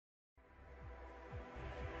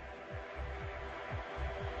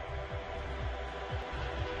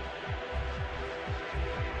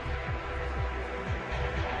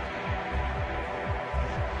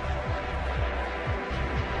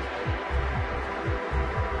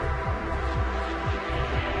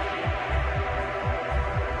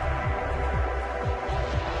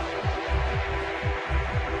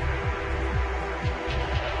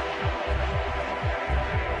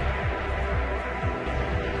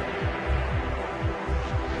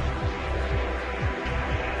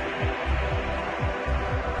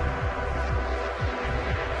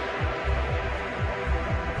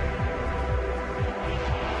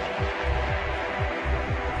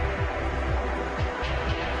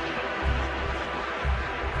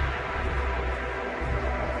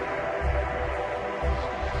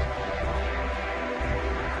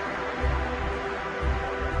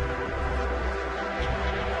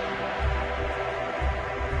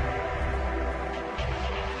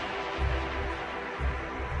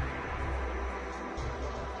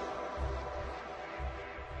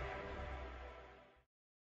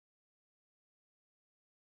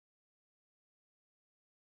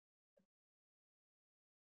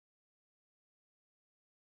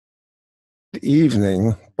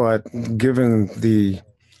evening, but given the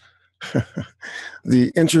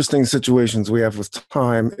the interesting situations we have with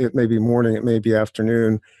time, it may be morning, it may be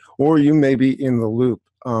afternoon, or you may be in the loop.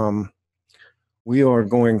 We are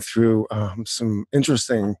going through some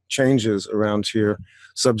interesting changes around here.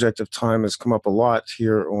 Subject of time has come up a lot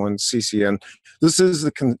here on CCN. This is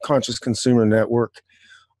the Conscious Consumer Network,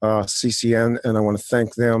 CCN, and I want to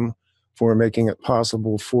thank them for making it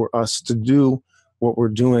possible for us to do what we're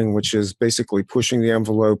doing, which is basically pushing the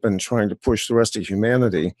envelope and trying to push the rest of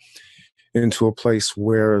humanity into a place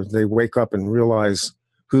where they wake up and realize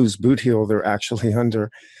whose boot heel they're actually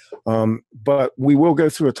under. But we will go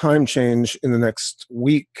through a time change in the next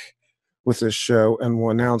week with this show, and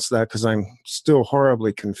we'll announce that because I'm still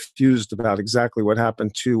horribly confused about exactly what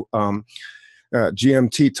happened to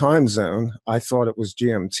GMT time zone. I thought it was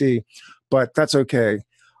GMT, but that's okay.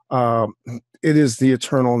 It is the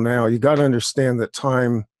eternal now. You got to understand that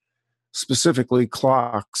time, specifically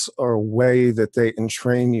clocks, are a way that they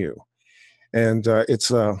entrain you. And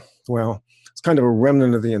it's kind of a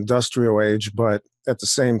remnant of the industrial age, but at the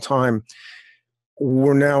same time,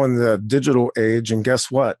 we're now in the digital age, and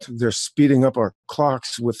guess what? They're speeding up our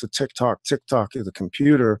clocks with the tick-tock of the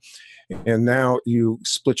computer, and now you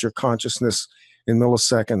split your consciousness in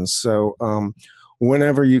milliseconds. So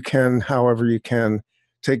whenever you can, however you can,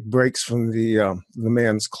 take breaks from the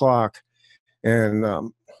man's clock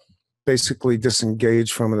and basically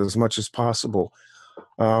disengage from it as much as possible.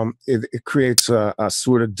 It creates a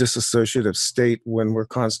sort of disassociative state when we're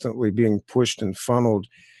constantly being pushed and funneled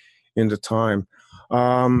into time.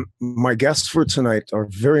 My guests for tonight are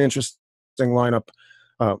very interesting lineup.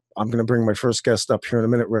 I'm going to bring my first guest up here in a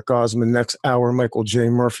minute, Rick Osmon. Next hour, Michael J.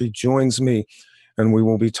 Murphy joins me, and we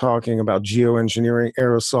will be talking about geoengineering,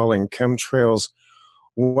 aerosoling, chemtrails.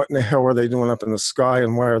 What in the hell are they doing up in the sky,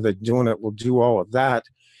 and why are they doing it? We'll do all of that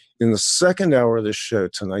in the second hour of the show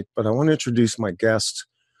tonight. But I want to introduce my guest,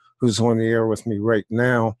 who's on the air with me right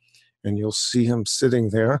now, and you'll see him sitting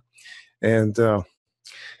there. And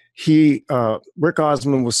Rick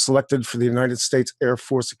Osmon was selected for the United States Air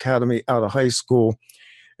Force Academy out of high school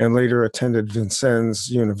and later attended Vincennes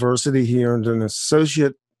University. He earned an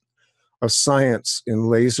Associate of Science in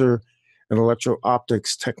Laser and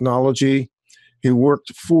Electro-Optics Technology. He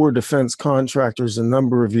worked for defense contractors a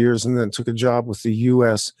number of years and then took a job with the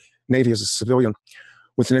U.S. Navy as a civilian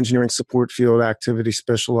with an engineering support field activity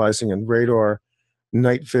specializing in radar,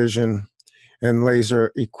 night vision, and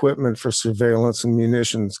laser equipment for surveillance and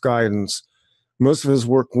munitions guidance. Most of his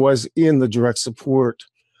work was in the direct support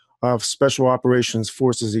of Special Operations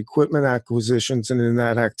Forces equipment acquisitions, and in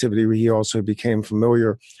that activity, he also became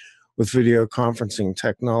familiar with video conferencing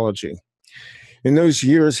technology. In those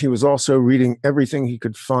years, he was also reading everything he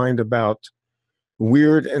could find about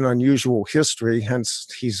weird and unusual history, hence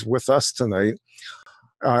he's with us tonight,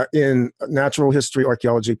 in natural history,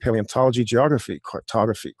 archaeology, paleontology, geography,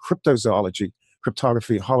 cartography,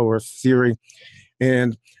 cryptography, hollow earth theory,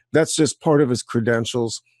 and that's just part of his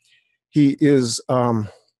credentials. He is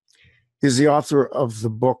the author of the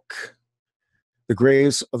book, The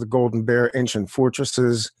Graves of the Golden Bear, Ancient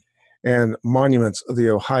Fortresses and Monuments of the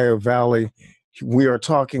Ohio Valley. We are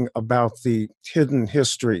talking about the hidden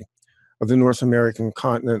history of the North American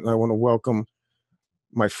continent, and I want to welcome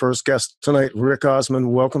my first guest tonight, Rick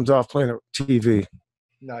Osmon. Welcome to OffPlanet TV.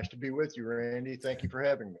 Nice to be with you, Randy. Thank you for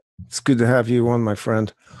having me. It's good to have you on, my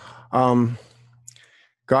friend.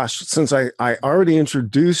 Since I already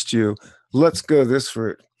introduced you, let's go this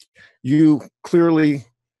route. You clearly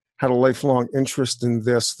had a lifelong interest in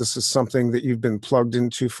this. This is something that you've been plugged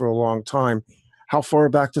into for a long time. How far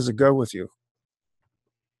back does it go with you?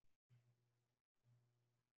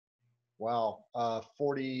 Wow,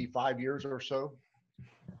 45 years or so.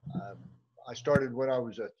 I started when I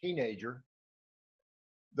was a teenager.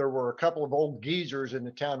 There were a couple of old geezers in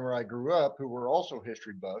the town where I grew up who were also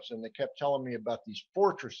history buffs, and they kept telling me about these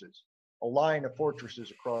fortresses, a line of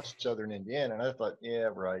fortresses across southern Indiana. And I thought, yeah,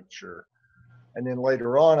 right, sure. And then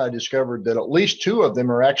later on, I discovered that at least two of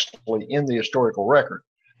them are actually in the historical record.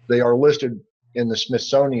 They are listed in the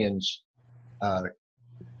Smithsonian's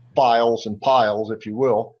files and piles, if you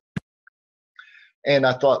will. And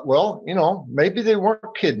I thought, well, maybe they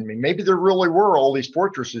weren't kidding me. Maybe there really were all these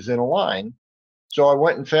fortresses in a line. So I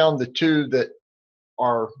went and found the two that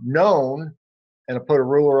are known, and I put a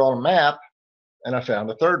ruler on a map, and I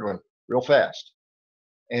found a third one real fast.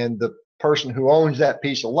 And the person who owns that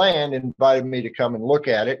piece of land invited me to come and look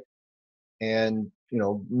at it and,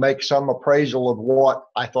 make some appraisal of what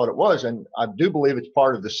I thought it was. And I do believe it's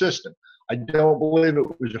part of the system. I don't believe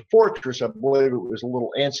it was a fortress. I believe it was a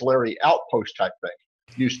little ancillary outpost type thing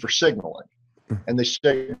used for signaling. and they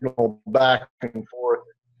signal back and forth,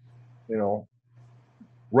 you know,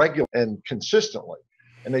 regular and consistently.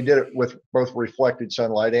 And they did it with both reflected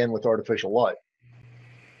sunlight and with artificial light.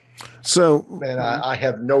 So, and I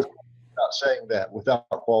have no problem about saying that without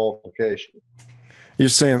qualification. You're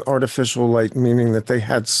saying artificial light, meaning that they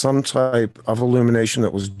had some type of illumination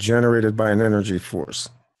that was generated by an energy force.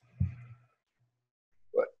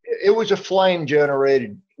 It was a flame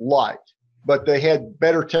generated light, but they had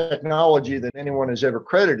better technology than anyone has ever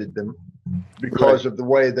credited them because of the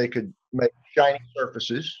way they could make shiny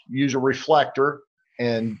surfaces, use a reflector,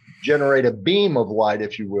 and generate a beam of light,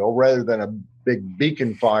 if you will, rather than a big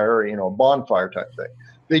beacon fire, you know, bonfire type thing.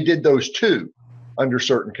 They did those too under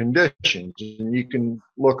certain conditions. And you can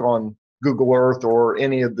look on Google Earth or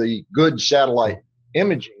any of the good satellite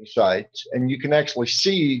imaging sites, and you can actually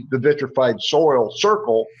see the vitrified soil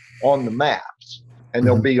circle on the maps, and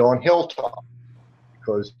they'll be on hilltop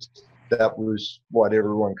because that was what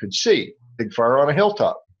everyone could see. Big fire on a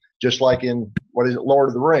hilltop, just like in, what is it, Lord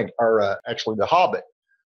of the Rings, or actually The Hobbit,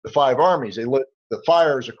 the 5 armies. They lit the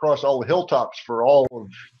fires across all the hilltops for all of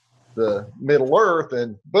the Middle Earth,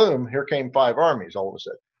 and boom, here came 5 armies all of a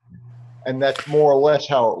sudden. And that's more or less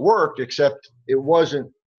how it worked, except it wasn't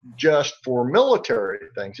just for military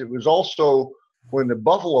things. It was also when the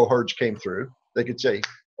buffalo herds came through, they could say,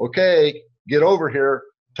 okay, get over here,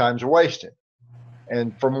 time's wasting.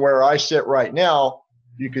 And from where I sit right now,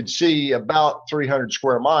 you could see about 300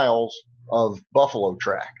 square miles of buffalo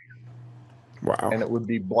track. Wow. And it would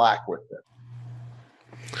be black with them.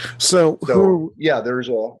 So yeah, there's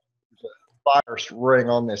a fire ring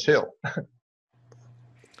on this hill.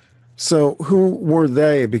 So who were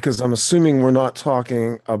they? Because I'm assuming we're not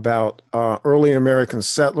talking about early American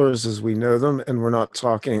settlers as we know them, and we're not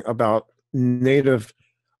talking about Native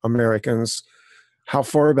Americans. How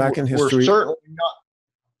far back in history?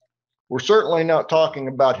 We're certainly not talking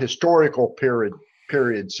about historical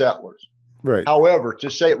period settlers. Right. However, to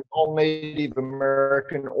say it was all Native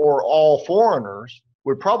American or all foreigners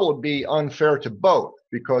would probably be unfair to both,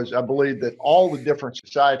 because I believe that all the different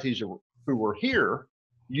societies who were here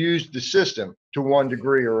used the system to one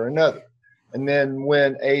degree or another. And then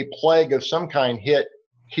when a plague of some kind hit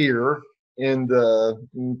here in the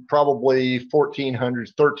probably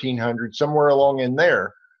 1400s, 1300s, somewhere along in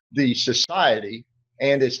there, the society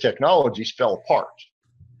and its technologies fell apart.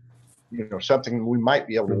 You know, something we might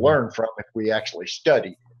be able to learn from if we actually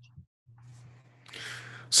study.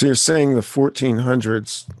 So you're saying the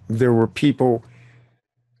 1400s, there were people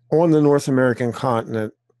on the North American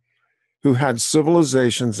continent who had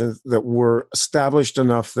civilizations that were established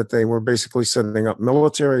enough that they were basically setting up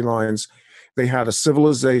military lines. They had a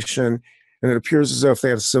civilization, and it appears as though if they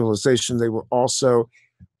had a civilization, they were also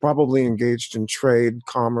probably engaged in trade,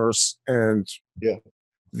 commerce, and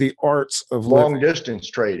the arts of long distance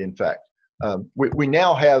trade. In fact, we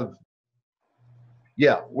now have,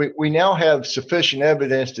 we now have sufficient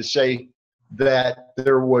evidence to say that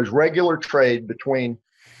there was regular trade between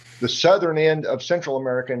the southern end of Central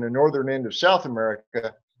America and the northern end of South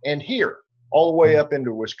America, and here, all the way up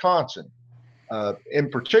into Wisconsin,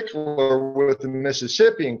 in particular with the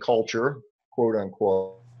Mississippian culture, quote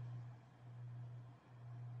unquote,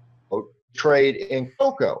 trade in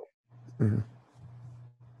cocoa. Mm-hmm.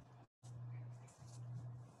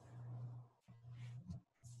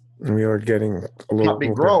 We are getting a little. Not be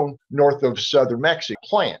grown north of southern Mexico,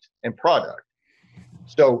 plant and product.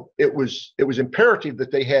 So it was imperative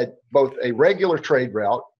that they had both a regular trade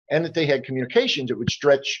route and that they had communications that would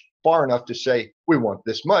stretch far enough to say, we want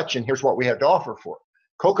this much, and here's what we have to offer for it.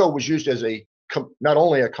 Cocoa was used as not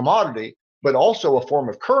only a commodity, but also a form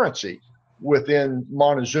of currency within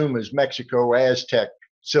Montezuma's Mexico Aztec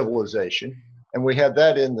civilization. And we have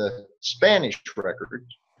that in the Spanish record.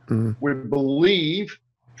 Mm-hmm. We believe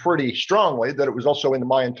pretty strongly that it was also in the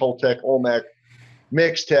Mayan, Toltec, Olmec,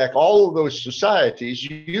 Mixtec. All of those societies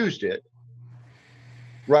used it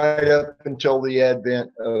right up until the advent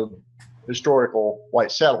of historical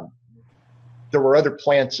white settlement. There were other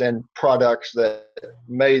plants and products that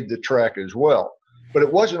made the trek as well, but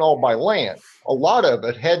it wasn't all by land. A lot of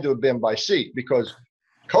it had to have been by sea, because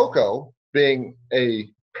cocoa, being a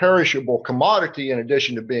perishable commodity in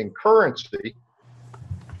addition to being currency,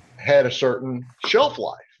 had a certain shelf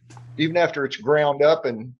life. Even after it's ground up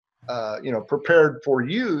and prepared for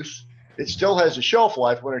use, it still has a shelf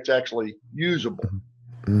life when it's actually usable.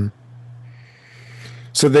 Mm-hmm.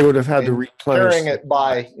 So they would have had to replenish. Carrying it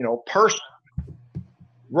by, person.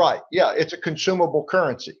 Right. Yeah. It's a consumable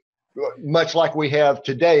currency, much like we have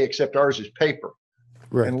today, except ours is paper,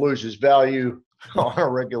 right, and loses value on a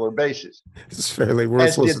regular basis. It's fairly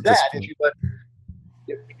worthless. As did that,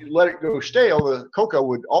 if you let it go stale, the cocoa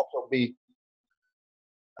would also be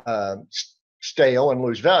stale and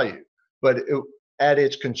lose value. But at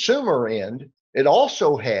its consumer end, it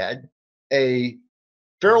also had a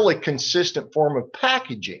fairly consistent form of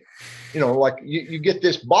packaging. Like you get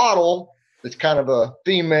this bottle that's kind of a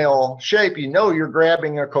female shape, you're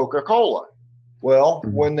grabbing a Coca-Cola. Well,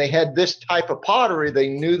 when they had this type of pottery, they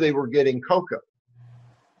knew they were getting cocoa.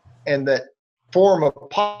 And that form of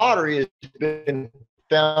pottery has been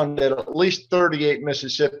found at least 38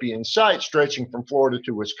 Mississippian sites stretching from Florida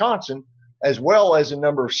to Wisconsin, as well as a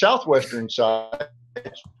number of southwestern sites,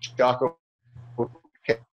 Chaco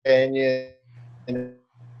Canyon,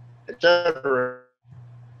 etc.,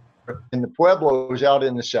 in the Pueblos out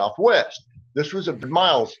in the southwest. This was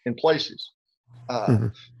miles in places.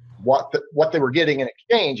 What they were getting in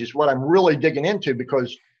exchange is what I'm really digging into,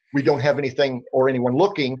 because we don't have anything or anyone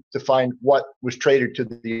looking to find what was traded to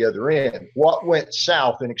the other end. What went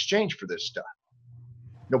south in exchange for this stuff?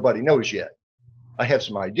 Nobody knows yet. I have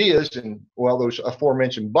some ideas, and well, those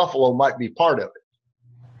aforementioned buffalo might be part of it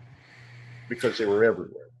because they were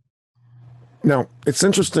everywhere. Now, it's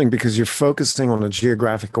interesting because you're focusing on a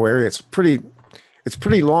geographical area. It's pretty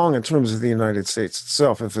long in terms of the United States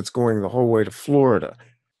itself, if it's going the whole way to Florida.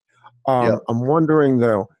 Yeah. I'm wondering,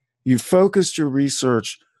 though, you focused your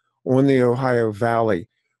research on the Ohio Valley.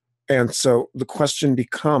 And so the question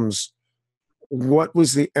becomes, what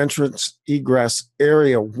was the entrance egress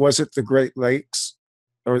area? Was it the Great Lakes?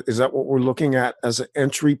 Or is that what we're looking at as an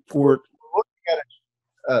entry port? We're looking at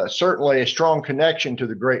it, certainly a strong connection to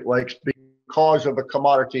the Great Lakes because of a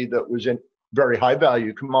commodity that was in very high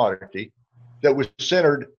value commodity that was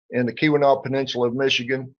centered in the Keweenaw Peninsula of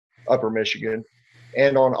Michigan, Upper Michigan,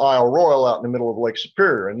 and on Isle Royale out in the middle of Lake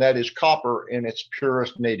Superior, and that is copper in its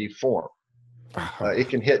purest native form. It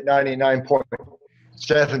can hit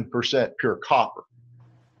 99.7% pure copper.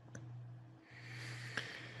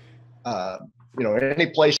 Any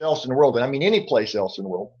place else in the world, and I mean any place else in the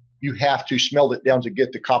world, you have to smelt it down to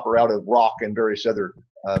get the copper out of rock and various other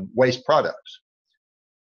waste products.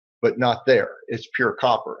 But not there. It's pure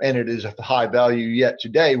copper, and it is of high value yet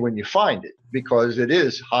today when you find it, because it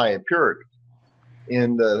is high in purity.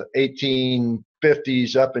 In the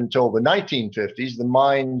 1850s up until the 1950s, the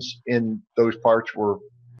mines in those parts were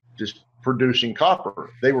just producing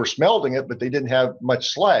copper. They were smelting it, but they didn't have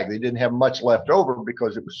much slag. They didn't have much left over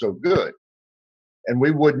because it was so good. And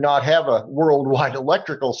we would not have a worldwide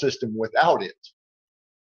electrical system without it.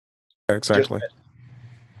 Exactly.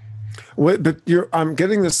 But I'm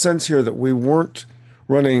getting the sense here that we weren't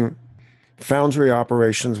running foundry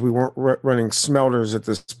operations. We weren't running smelters at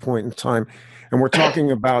this point in time. And we're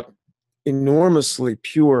talking about enormously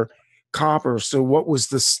pure copper. So what was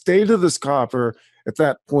the state of this copper at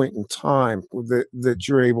that point in time that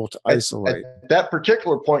you're able to isolate? At that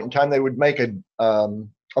particular point in time, they would make a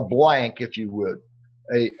blank, if you would.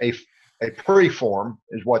 A preform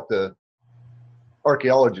is what the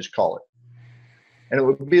archaeologists call it. And it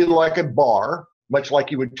would be like a bar, much like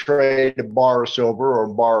you would trade a bar of silver or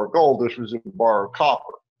a bar of gold. This was a bar of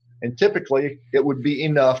copper. And typically, it would be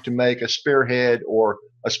enough to make a spearhead or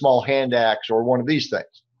a small hand axe or one of these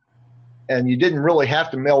things. And you didn't really have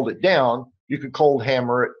to melt it down. You could cold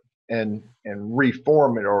hammer it and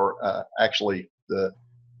reform it, or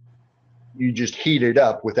you just heat it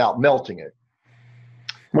up without melting it.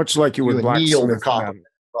 Much like you would anneal the copper.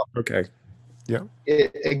 Okay. Yeah.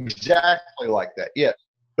 Exactly like that. Yes.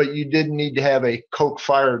 But you didn't need to have a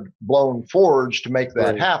coke-fired blown forge to make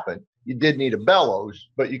that happen. You did need a bellows,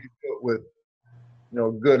 but you could do it with,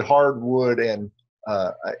 good hardwood and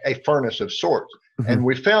a furnace of sorts. Mm-hmm. And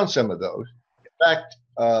we found some of those. In fact,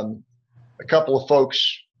 a couple of folks,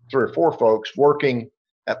 3 or 4 folks, working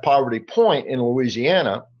at Poverty Point in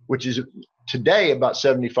Louisiana, which is today about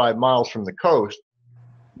 75 miles from the coast,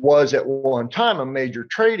 was at one time a major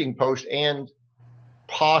trading post and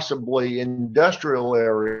possibly industrial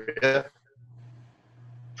area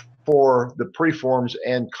for the preforms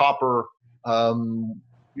and copper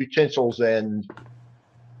utensils and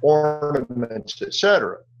ornaments,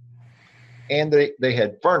 etc. And they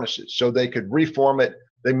had furnaces, so they could reform it.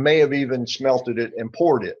 They may have even smelted it and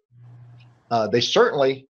poured it. They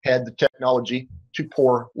certainly had the technology to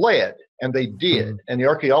pour lead, and they did. Mm-hmm. And the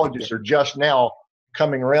archaeologists are just now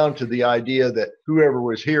coming around to the idea that whoever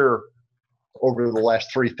was here over the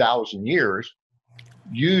last 3,000 years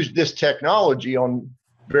used this technology on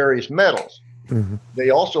various metals. Mm-hmm.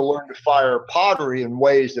 They also learned to fire pottery in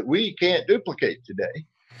ways that we can't duplicate today.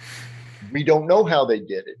 We don't know how they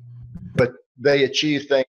did it, but they achieved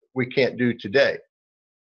things we can't do today.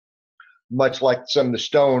 Much like some of the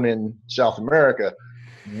stone in South America,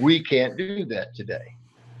 we can't do that today.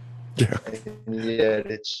 Yeah. And yet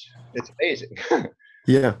it's amazing.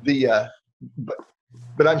 Yeah.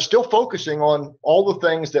 But I'm still focusing on all the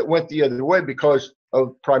things that went the other way because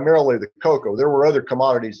of primarily the cocoa. There were other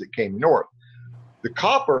commodities that came north. The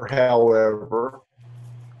copper, however,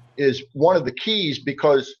 is one of the keys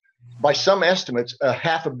because by some estimates,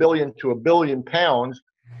 500 million to 1 billion pounds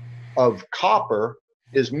of copper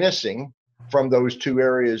is missing from those two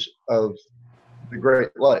areas of the Great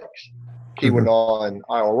Lakes, Keweenaw and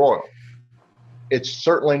Isle Royale. It's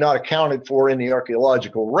certainly not accounted for in the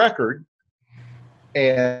archaeological record,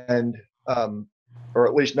 and or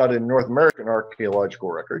at least not in North American archaeological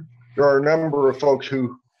record. There are a number of folks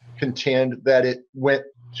who contend that it went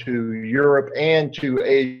to Europe and to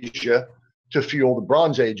Asia to fuel the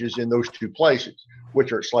Bronze Ages in those two places,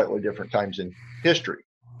 which are at slightly different times in history.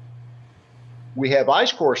 We have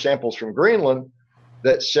ice core samples from Greenland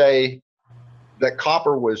that say that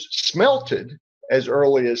copper was smelted as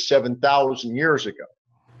early as 7,000 years ago.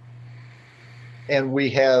 And we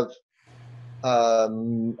have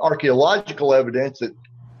archaeological evidence that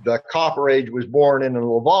the Copper Age was born in the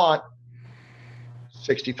Levant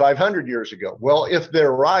 6,500 years ago. Well, if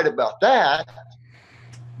they're right about that,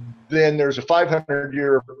 then there's a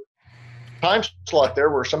 500-year time slot there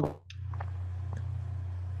where somebody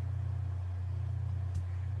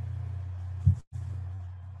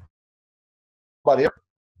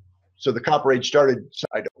so the Copper Age started,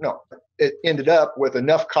 I don't know. It ended up with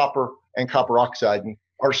enough copper and copper oxide and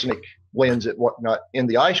arsenic blends and whatnot in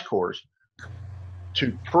the ice cores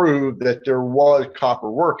to prove that there was copper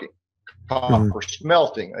working, copper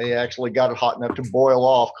smelting. They actually got it hot enough to boil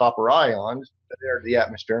off copper ions that entered the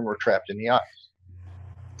atmosphere and were trapped in the ice.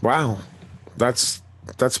 Wow, that's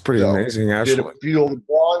pretty amazing. Actually, did it fuel the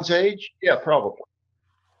Bronze Age? Yeah, probably.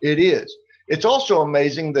 It is. It's also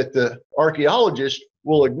amazing that the archaeologists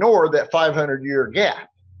will ignore that 500-year gap.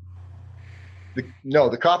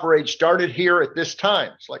 The Copper Age started here at this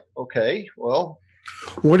time. It's like, okay, well,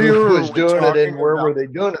 who was doing it and where were they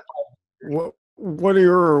doing it? What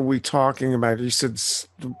era are we talking about? You said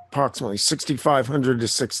approximately 6,500 to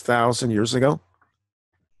 6,000 years ago?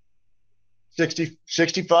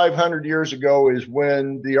 6,500 years ago is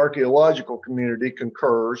when the archaeological community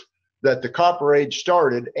concurs that the Copper Age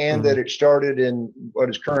started and that it started in what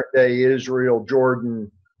is current day Israel,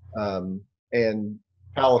 Jordan, and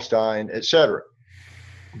Palestine, etc.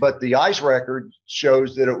 But the ice record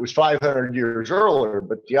shows that it was 500 years earlier,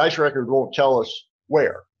 but the ice record won't tell us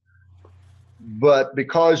where. But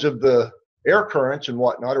because of the air currents and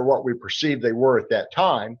whatnot, or what we perceive they were at that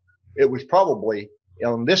time, it was probably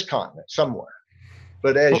on this continent somewhere.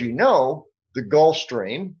 But as you know, the Gulf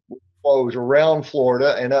Stream flows around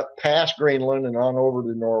Florida and up past Greenland and on over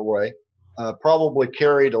to Norway, probably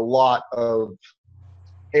carried a lot of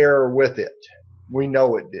air with it. We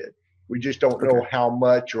know it did. We just don't know how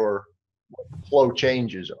much or what the flow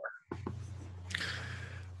changes are.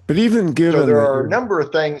 But even given, so there are a number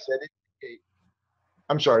of things that indicate.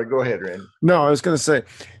 I'm sorry, go ahead, Randy. No, I was going to say,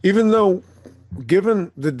 even though,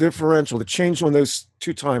 given the differential, the change on those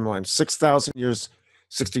two timelines, 6,000 years,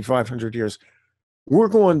 6,500 years, we're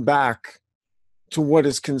going back to what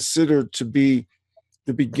is considered to be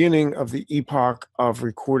the beginning of the epoch of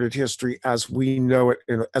recorded history as we know it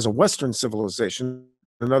as a Western civilization.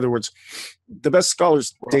 In other words, the best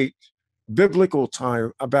scholars date biblical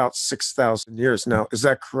time about 6,000 years. Now, is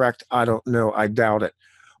that correct? I don't know. I doubt it.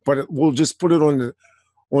 But we'll just put it on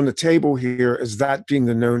the table here as that being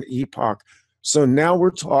the known epoch. So now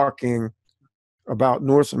we're talking about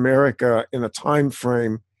North America in a time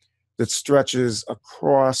frame that stretches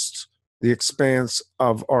across the expanse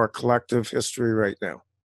of our collective history right now.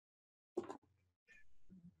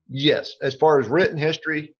 Yes, as far as written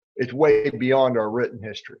history, it's way beyond our written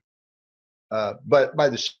history. But by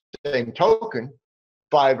the same token,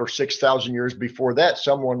 5,000 or 6,000 years before that,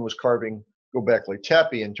 someone was carving Göbekli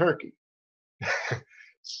Tepe in Turkey.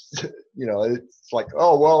 It's like,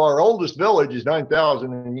 oh, well, our oldest village is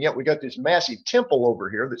 9,000, and yet we got this massive temple over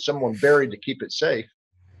here that someone buried to keep it safe.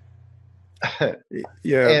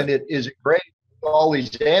 Yeah. And it is great. All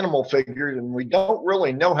these animal figures, and we don't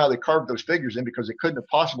really know how they carved those figures in because they couldn't have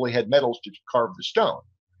possibly had metals to carve the stone.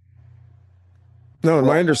 No,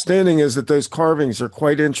 my understanding is that those carvings are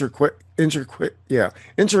quite intricate,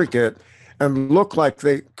 and look like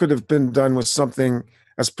they could have been done with something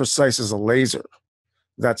as precise as a laser.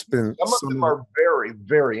 That's been some of them are very,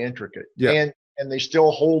 very intricate, and they still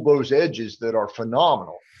hold those edges that are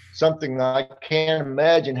phenomenal. Something that I can't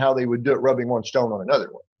imagine how they would do it, rubbing one stone on another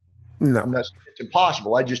one. No, it's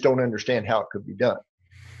impossible. I just don't understand how it could be done.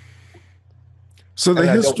 So the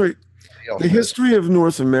history of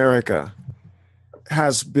North America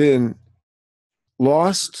has been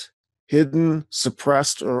lost, hidden,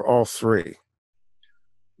 suppressed, or all three?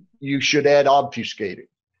 You should add obfuscated.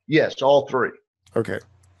 Yes, all three. Okay.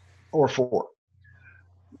 Or four.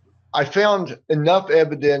 I found enough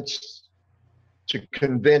evidence to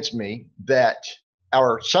convince me that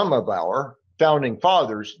some of our founding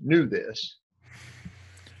fathers knew this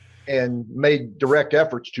and made direct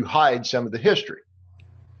efforts to hide some of the history.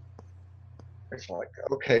 It's like,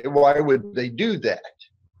 okay, why would they do that?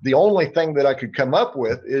 The only thing that I could come up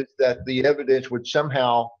with is that the evidence would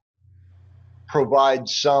somehow provide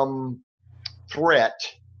some threat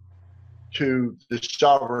to the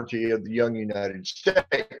sovereignty of the young United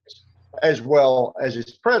States, as well as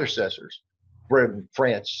its predecessors, Britain,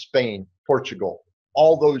 France, Spain, Portugal,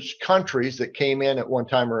 all those countries that came in at one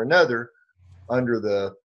time or another under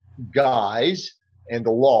the guise and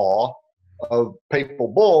the law of papal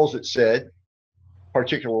bulls that said,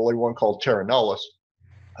 particularly one called Terra Nullius,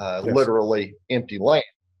 yes, literally empty land.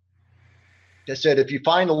 That said, if you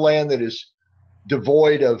find a land that is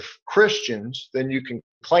devoid of Christians, then you can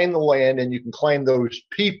claim the land and you can claim those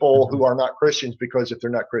people who are not Christians, because if they're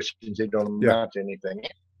not Christians, they don't amount to anything.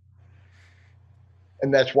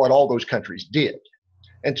 And that's what all those countries did.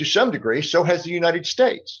 And to some degree, so has the United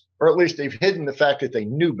States, or at least they've hidden the fact that they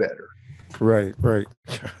knew better. Right, right.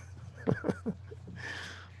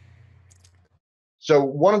 So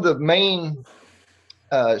one of the main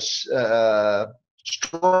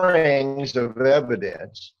strings of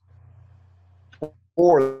evidence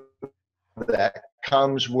for that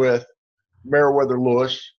comes with Meriwether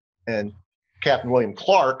Lewis and Captain William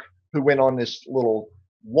Clark, who went on this little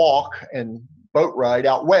walk and boat ride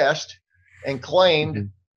out west and claimed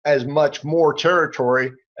as much more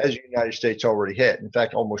territory as the United States already had. In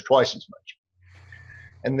fact, almost twice as much.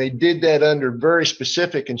 And they did that under very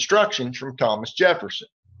specific instructions from Thomas Jefferson.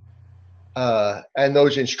 And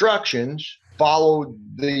those instructions followed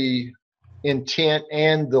the intent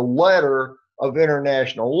and the letter of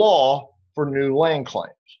international law for new land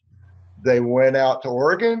claims. They went out to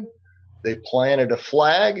Oregon, they planted a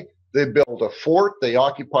flag, they built a fort, they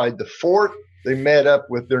occupied the fort, they met up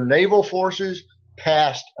with their naval forces,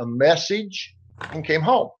 passed a message, and came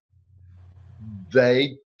home.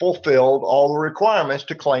 They fulfilled all the requirements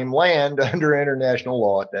to claim land under international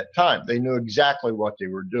law at that time. They knew exactly what they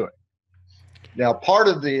were doing. Now, part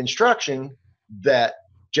of the instruction that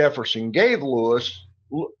Jefferson gave Lewis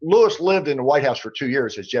lived in the White House for 2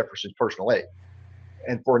 years as Jefferson's personal aide.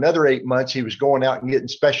 And for another 8 months, he was going out and getting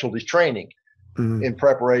specialty training in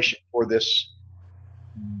preparation for this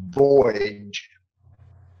voyage.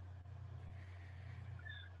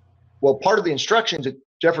 Well, part of the instructions that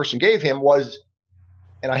Jefferson gave him was,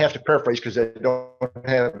 and I have to paraphrase because I don't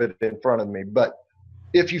have it in front of me, but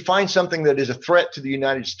if you find something that is a threat to the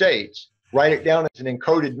United States, write it down as an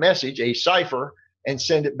encoded message, a cipher, and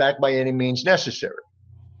send it back by any means necessary.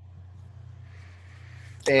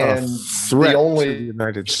 And the only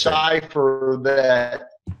cipher that,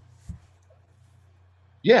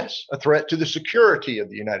 yes, a threat to the security of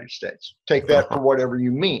the United States. Take that for whatever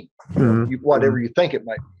you mean, whatever you think it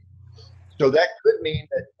might be. So that could mean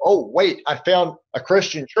that, oh, wait, I found a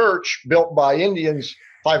Christian church built by Indians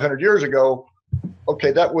 500 years ago.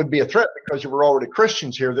 Okay, that would be a threat because there were already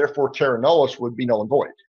Christians here. Therefore, Terra Nullius would be null and void.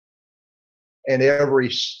 And every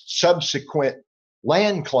subsequent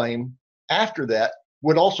land claim after that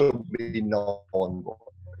would also be null and void,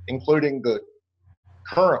 including the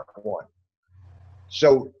current one.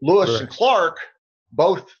 So Lewis and Clark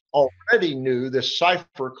both already knew this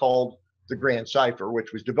cipher called the Grand Cipher,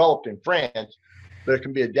 which was developed in France, but it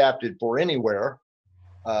can be adapted for anywhere.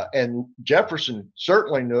 And Jefferson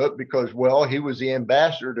certainly knew it because, well, he was the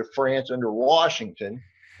ambassador to France under Washington.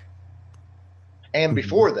 And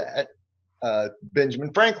before that,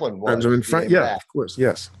 Benjamin Franklin was. Yeah, of course,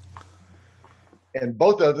 yes. And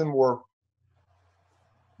both of them were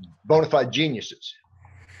bona fide geniuses.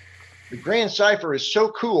 The Grand Cipher is so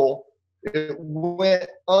cool, it went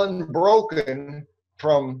unbroken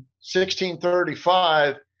from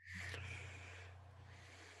 1635 to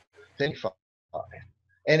 25.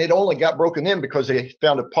 And it only got broken in because they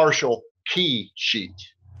found a partial key sheet.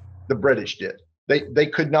 The British did. They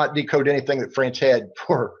could not decode anything that France had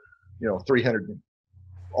for,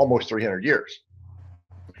 almost 300 years.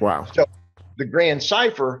 Wow. So the Grand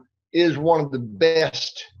Cipher is one of the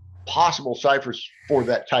best possible ciphers for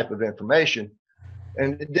that type of information.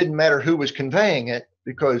 And it didn't matter who was conveying it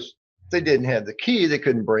because they didn't have the key. They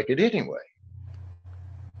couldn't break it anyway.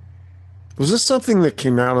 Was this something that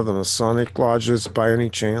came out of the Masonic lodges by any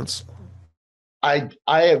chance? I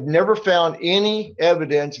have never found any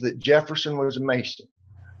evidence that Jefferson was a Mason.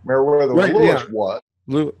 Meriwether Right. Lewis Yeah. was.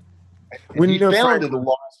 Lew- And we he know founded the Franklin.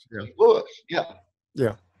 Los Yeah. Angeles Lewis.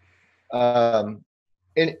 Yeah. Yeah.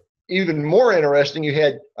 And even more interesting, you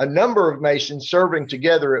had a number of Masons serving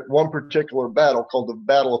together at one particular battle called the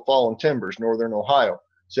Battle of Fallen Timbers, Northern Ohio,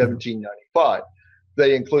 1795.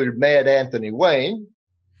 They included Mad Anthony Wayne,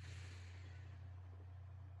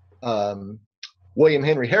 William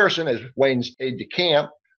Henry Harrison as Wayne's aide de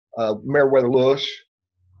camp, Meriwether Lewis,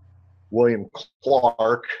 William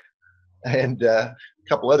Clark, and a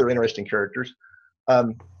couple other interesting characters,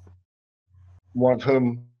 one of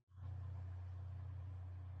whom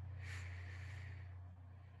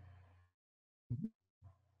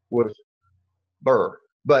was Burr.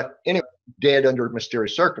 But anyway, dead under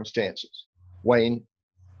mysterious circumstances, Wayne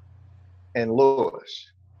and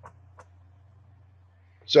Lewis.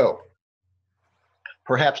 So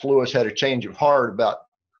perhaps Lewis had a change of heart about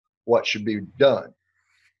what should be done.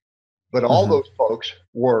 But all those folks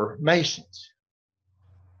were Masons.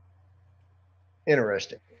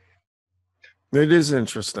 Interesting. It is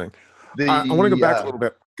interesting. I want to go back a little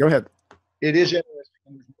bit. Go ahead. It is interesting.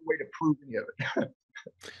 There's no way to prove any of it.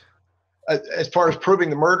 As far as proving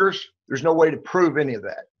the murders, there's no way to prove any of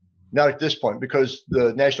that. Not at this point, because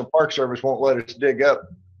the National Park Service won't let us dig up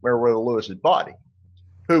Meriwether Lewis's body,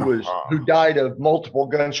 who died of multiple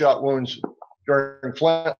gunshot wounds during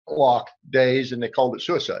flintlock days, and they called it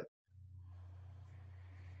suicide.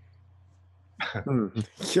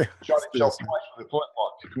 Yeah. Shot himself twice with a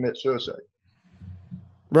flintlock to commit suicide.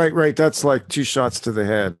 Right. That's like 2 shots to the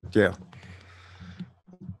head. Yeah.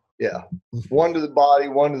 Yeah. One to the body,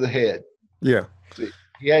 one to the head. Yeah. See,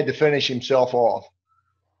 he had to finish himself off.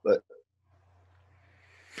 But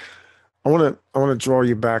I want to draw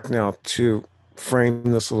you back now to frame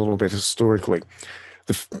this a little bit historically.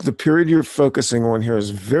 The period you're focusing on here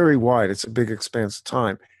is very wide. It's a big expanse of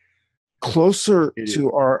time. Closer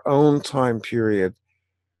to our own time period,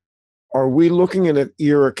 are we looking at an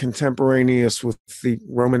era contemporaneous with the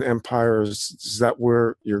Roman Empire? Is that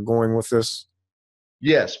where you're going with this?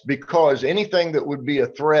 yes, because anything that would be a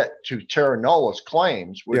threat to terra nullius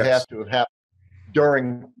claims would have to have happened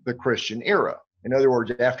during the Christian era. In other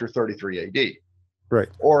words, after 33 AD. Right.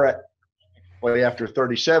 Or after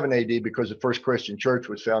 37 AD, because the first Christian church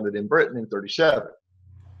was founded in Britain in 37.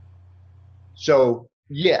 So,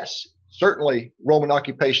 yes, certainly Roman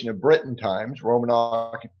occupation of Britain times. Rome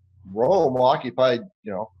occupied,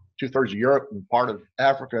 2/3 of Europe and part of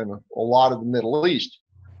Africa and a lot of the Middle East.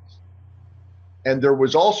 And there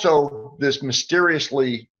was also this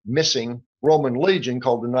mysteriously missing Roman legion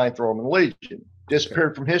called the Ninth Roman Legion,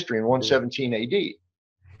 disappeared from history in 117 AD.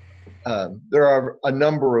 There are a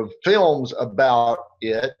number of films about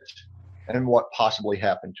it and what possibly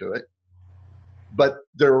happened to it, but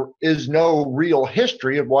there is no real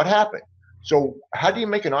history of what happened. So how do you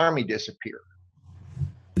make an army disappear?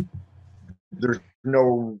 There's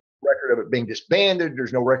no record of it being disbanded.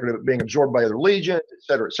 There's no record of it being absorbed by other legions, et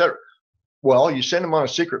cetera, et cetera. Well, you send them on a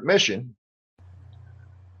secret mission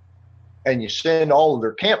and you send all of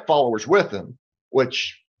their camp followers with them,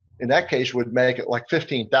 which in that case would make it like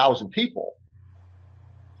 15,000 people.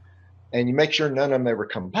 And you make sure none of them ever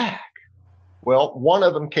come back. Well, one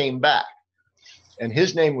of them came back, and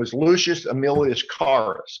his name was Lucius Aemilius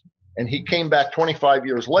Carus. And he came back 25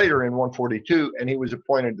 years later in 142, and he was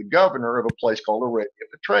appointed the governor of a place called Aurelia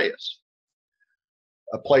Petreius,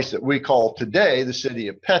 a place that we call today the city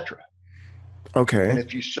of Petra. Okay. And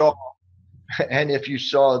if you saw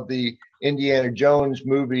the Indiana Jones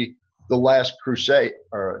movie, The Last Crusade,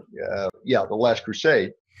 The Last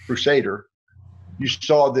Crusade, Crusader, you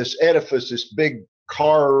saw this edifice, this big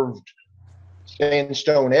carved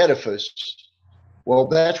sandstone edifice. Well,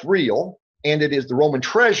 that's real, and it is the Roman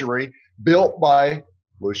treasury built by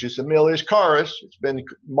Lucius Aemilius Carus. It's been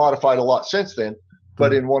modified a lot since then,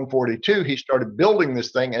 but in 142, he started building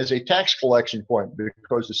this thing as a tax collection point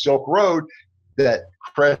because the Silk Road, that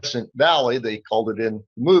Crescent Valley, they called it in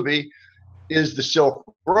the movie, is the Silk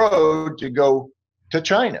Road to go to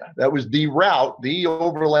China. That was the route, the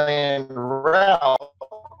overland route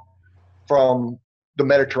from the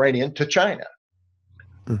Mediterranean to China.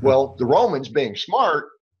 Well, the Romans, being smart,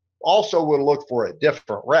 also would look for a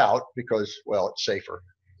different route because, well, it's safer,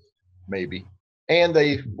 maybe. And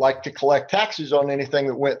they like to collect taxes on anything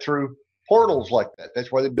that went through portals like that. That's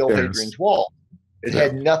why they built Hadrian's Wall. It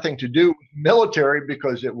had nothing to do with military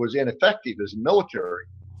because it was ineffective as a military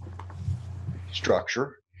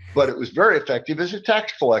structure, but it was very effective as a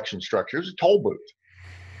tax collection structure. It was a toll booth.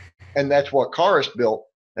 And that's what Carus built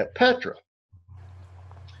at Petra.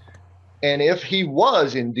 And if he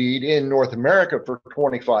was indeed in North America for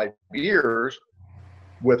 25 years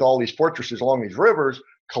with all these fortresses along these rivers,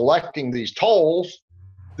 collecting these tolls,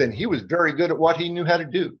 then he was very good at what he knew how to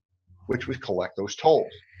do, which was collect those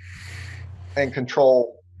tolls and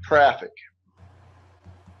control traffic.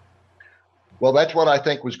 Well, that's what I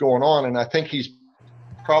think was going on, and I think he's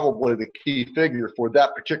probably the key figure for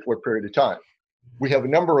that particular period of time. We have a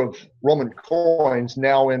number of Roman coins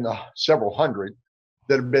now in the several hundred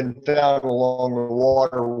that have been found along the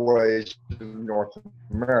waterways of North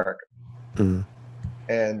America. Mm-hmm.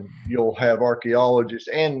 And you'll have archaeologists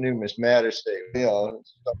and numismatists say, you know,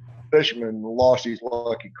 some fishermen lost his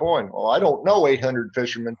lucky coin. Well, I don't know 800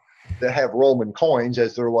 fishermen that have Roman coins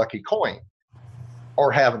as their lucky coin,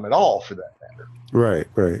 or have them at all for that matter. Right,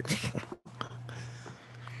 right.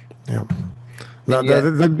 Yeah. Now,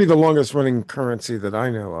 that'd be the longest running currency that I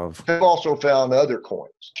know of. I've also found other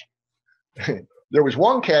coins. There was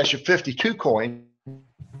one cache of 52 coins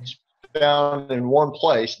found in one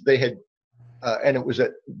place. They had, and it was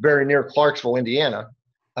at very near Clarksville, Indiana,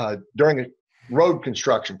 during a road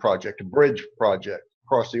construction project, a bridge project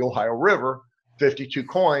across the Ohio River. 52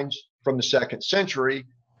 coins from the 2nd century,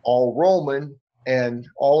 all Roman, and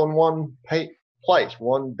all in one place,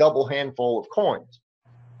 one double handful of coins.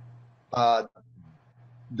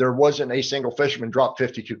 There wasn't a single fisherman dropped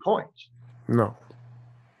 52 coins. No.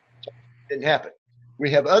 Didn't happen. We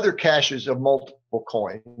have other caches of multiple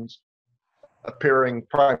coins appearing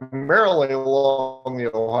primarily along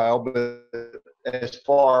the Ohio, but as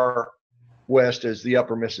far west as the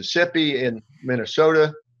upper Mississippi in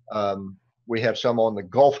Minnesota. We have some on the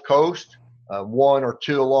Gulf Coast, 1 or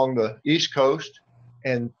 2 along the East Coast.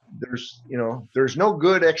 And there's no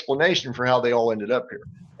good explanation for how they all ended up here.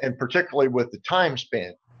 And particularly with the time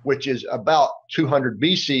span, which is about 200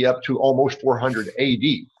 BC up to almost 400 AD.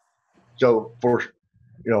 So for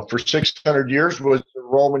 600 years, was the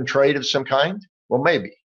Roman trade of some kind? Well,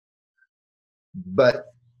 maybe. But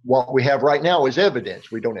what we have right now is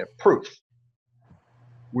evidence. We don't have proof.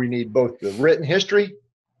 We need both the written history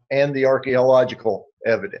and the archaeological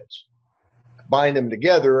evidence. Bind them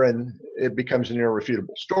together and it becomes an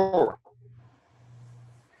irrefutable story.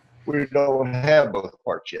 We don't have both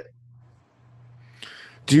parts yet.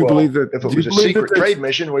 Do you believe that if it was a secret trade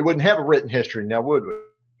mission, we wouldn't have a written history now, would we?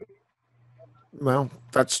 Well,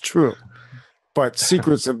 that's true. But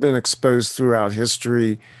secrets have been exposed throughout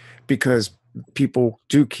history because people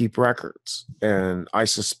do keep records. And I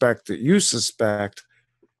suspect that you suspect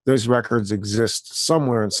those records exist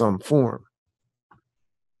somewhere in some form.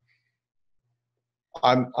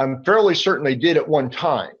 I'm fairly certain they did at one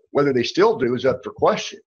time. Whether they still do is up for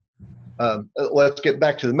question. Let's get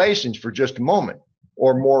back to the Masons for just a moment,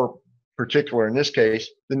 or more particular in this case,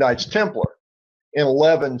 the Knights Templar. In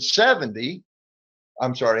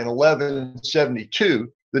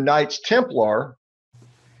 1172, the Knights Templar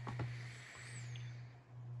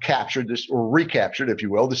captured this, or recaptured, if you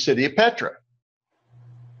will, the city of Petra.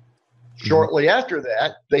 Shortly after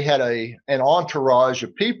that, they had an entourage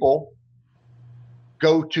of people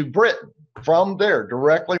go to Britain from there,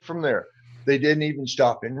 directly from there. They didn't even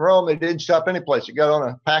stop in Rome. They didn't stop any place. They got on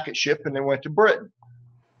a packet ship and they went to Britain.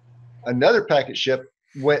 Another packet ship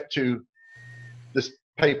went to this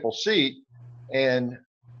papal seat, and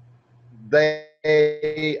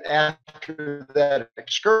they, after that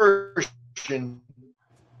excursion,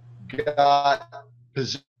 got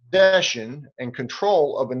possession and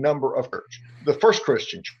control of a number of churches. The first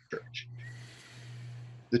Christian church.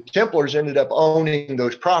 The Templars ended up owning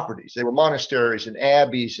those properties. They were monasteries and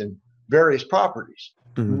abbeys and various properties.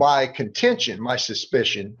 Mm-hmm. My contention, my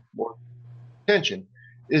suspicion, or contention,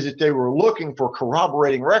 is that they were looking for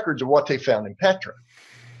corroborating records of what they found in Petra.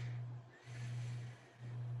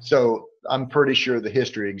 So I'm pretty sure the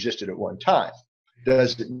history existed at one time.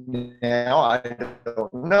 Does it now? I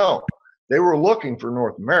don't know. They were looking for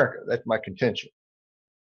North America. That's my contention.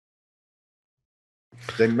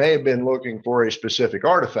 They may have been looking for a specific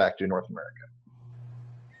artifact in North America.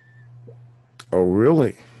 Oh,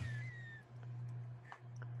 really?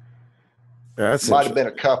 That's might have been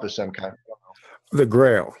a cup of some kind. The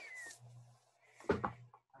Grail.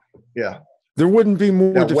 Yeah. There wouldn't be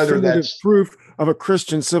more definitive proof of a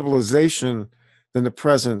Christian civilization than the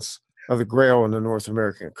presence of the Grail on the North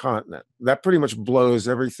American continent. That pretty much blows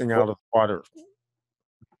everything out of the water.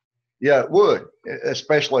 Yeah, it would,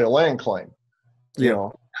 especially a land claim. Yeah. You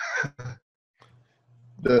know,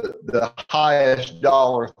 the highest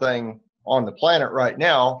dollar thing on the planet right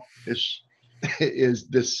now is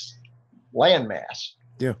this landmass.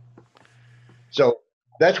 Yeah. So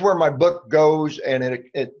that's where my book goes, and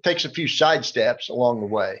it takes a few side steps along the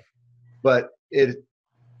way. But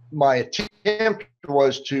my attempt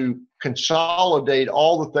was to consolidate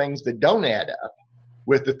all the things that don't add up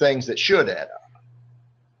with the things that should add up.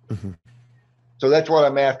 Mhm. So that's what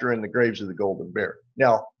I'm after in the graves of the Golden Bear.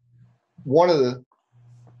 Now, one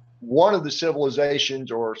of the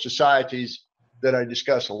civilizations or societies that I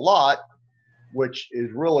discuss a lot, which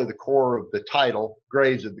is really the core of the title,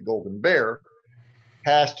 Graves of the Golden Bear,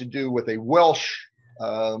 has to do with a Welsh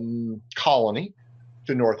colony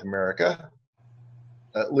to North America,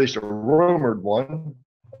 at least a rumored one,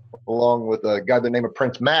 along with a guy by the name of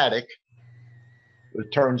Prince Madoc.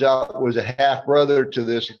 It turns out was a half brother to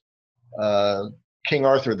this King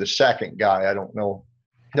Arthur II guy. I don't know.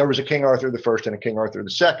 There was a King Arthur I and a King Arthur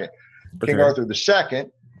II. Okay. King Arthur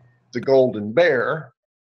II, the Golden Bear,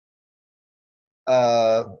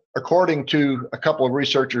 according to a couple of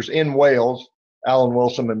researchers in Wales, Alan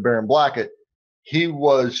Wilson and Baron Blackett, he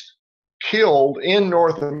was killed in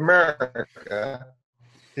North America.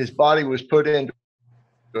 His body was put into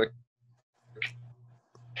a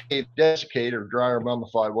cave, desiccated or dry or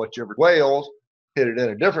mummified, whichever. Wales hid it in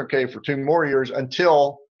a different cave for 2 more years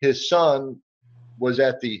until his son was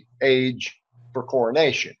at the age for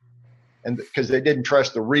coronation, and because they didn't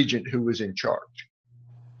trust the regent who was in charge.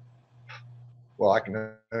 Well, I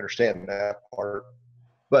can understand that part,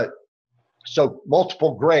 but so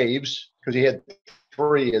multiple graves, because he had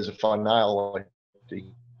 3 as a finality,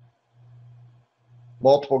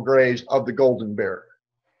 multiple graves of the Golden Bear.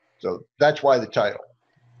 So that's why the title.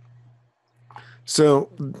 So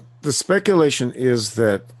the speculation is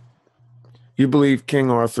that you believe King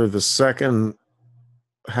Arthur II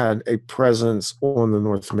had a presence on the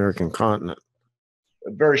North American continent.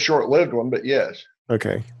 A very short-lived one, but yes.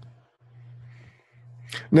 Okay.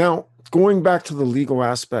 Now, going back to the legal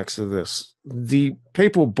aspects of this, the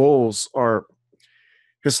papal bulls are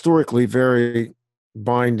historically very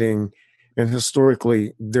binding, and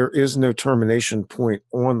historically there is no termination point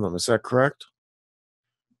on them. Is that correct?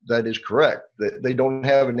 That is correct. They don't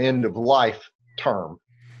have an end of life term.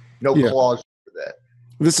 No clause for that.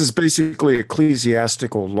 This is basically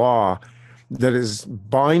ecclesiastical law that is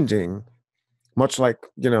binding, much like,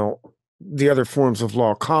 the other forms of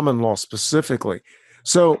law, common law specifically.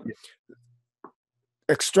 So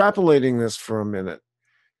extrapolating this for a minute,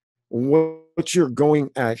 what you're going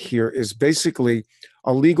at here is basically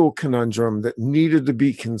a legal conundrum that needed to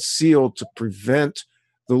be concealed to prevent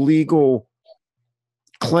the legal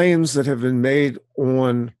claims that have been made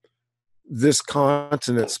on this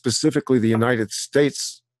continent, specifically the United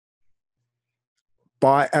States,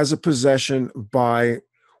 as a possession by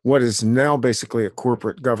what is now basically a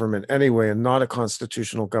corporate government anyway, and not a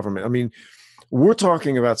constitutional government. I mean, we're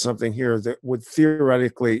talking about something here that would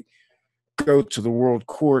theoretically go to the World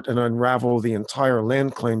Court and unravel the entire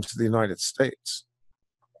land claims to the United States.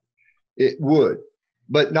 It would,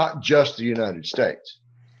 but not just the United States.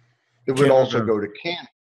 It would also go to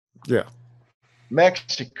Canada,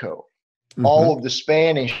 Mexico, all of the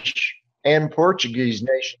Spanish and Portuguese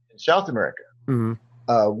nations in South America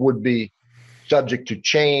would be subject to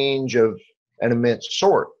change of an immense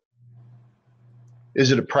sort.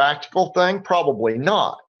 Is it a practical thing? Probably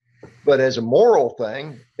not. But as a moral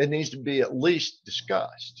thing, it needs to be at least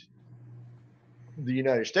discussed. The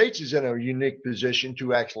United States is in a unique position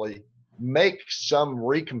to actually make some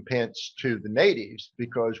recompense to the natives,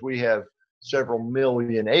 because we have several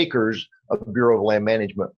million acres of Bureau of Land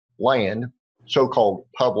Management land, so-called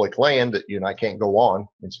public land that you and I can't go on,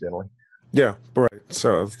 incidentally. Yeah, right.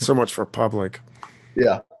 So much for public.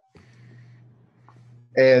 Yeah.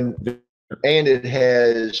 And it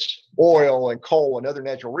has oil and coal and other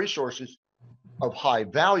natural resources of high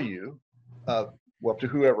value, well, to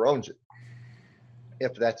whoever owns it.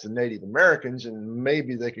 If that's the Native Americans, and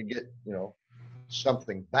maybe they could get,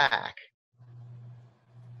 something back.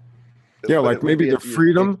 Yeah, but like maybe their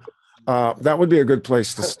freedom. That would be a good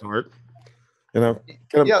place to start. Yeah,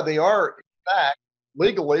 they are, in fact,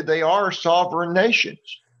 legally, they are sovereign nations.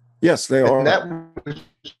 Yes, they are. And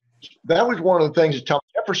that was one of the things that Thomas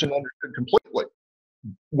Jefferson understood completely.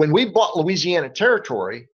 When we bought Louisiana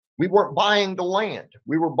Territory, we weren't buying the land.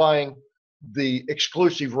 We were buying the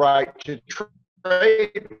exclusive right to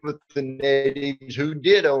trade with the natives who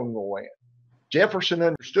did own the land. Jefferson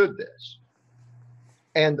understood this.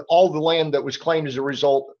 And all the land that was claimed as a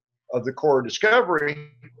result of the Corps Discovery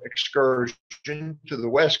excursion to the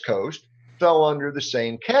West Coast fell under the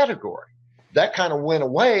same category. That kind of went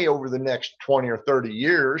away over the next 20 or 30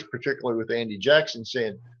 years, particularly with Andy Jackson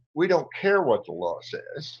saying, we don't care what the law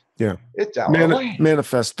says. Yeah. It's our land.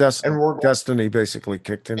 Manifest destiny basically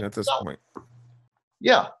kicked in at this point.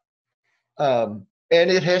 Yeah. And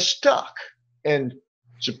it has stuck. And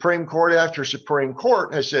Supreme Court after Supreme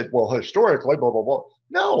Court has said, well, historically, blah, blah, blah.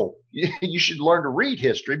 No, you should learn to read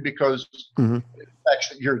history, because it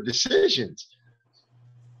affects your decisions.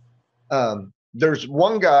 There's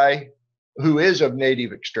one guy who is of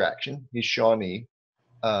native extraction. He's Shawnee.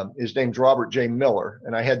 His name's Robert J. Miller,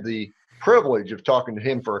 and I had the privilege of talking to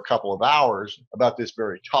him for a couple of hours about this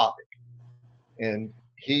very topic. And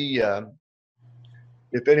he,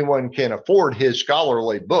 if anyone can afford his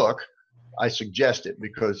scholarly book, I suggest it,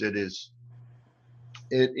 because it is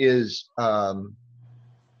a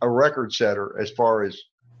record setter as far as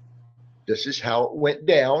this is how it went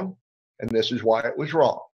down and this is why it was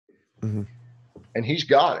wrong. Mm-hmm. And he's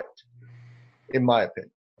got it, in my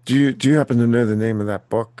opinion. Do you happen to know the name of that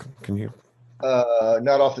book? Can you?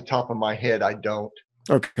 Not off the top of my head, I don't.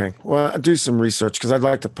 Okay. Well, I'll do some research because I'd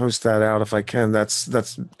like to post that out if I can.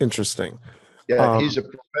 That's interesting. Yeah, he's a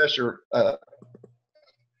professor.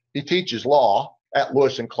 He teaches law at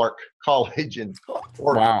Lewis and Clark College in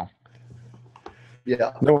Oregon. Wow.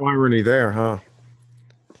 Yeah. No irony there, huh?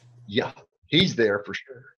 Yeah, he's there for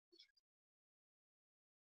sure.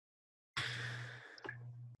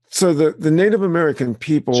 So the Native American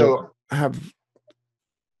people have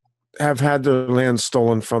had their land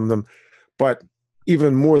stolen from them, but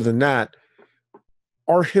even more than that,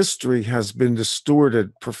 our history has been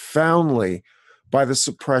distorted profoundly by the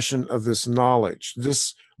suppression of this knowledge.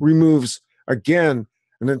 This removes, again,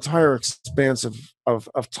 an entire expanse of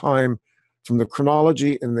time from the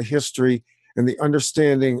chronology and the history and the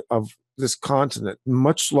understanding of this continent.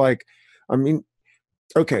 Much like, I mean,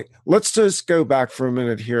 okay, let's just go back for a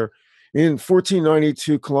minute here. In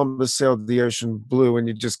 1492, Columbus sailed the ocean blue, and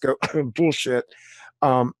you just go, bullshit.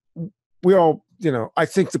 We all, I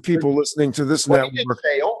think the people listening to this network.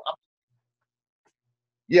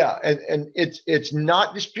 Yeah, and it's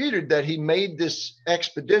not disputed that he made this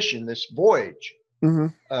expedition, this voyage.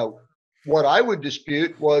 Mm-hmm. What I would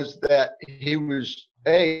dispute was that he was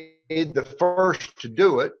A, the first to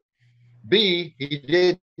do it. B, he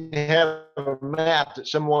didn't have a map that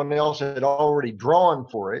someone else had already drawn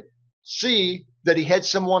for it. C, that he had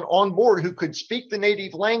someone on board who could speak the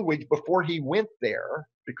native language before he went there,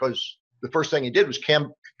 because the first thing he did was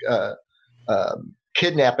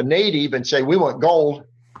kidnap a native and say, we want gold,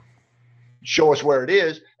 show us where it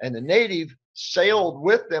is. And the native sailed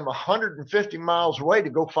with them 150 miles away to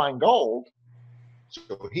go find gold.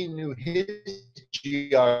 So he knew his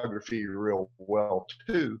geography real well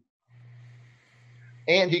too.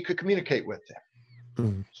 And he could communicate with them.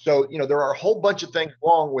 Mm-hmm. So, there are a whole bunch of things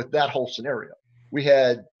wrong with that whole scenario. We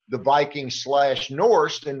had the Vikings /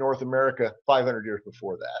 Norse in North America 500 years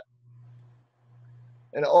before that.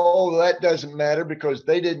 And, that doesn't matter because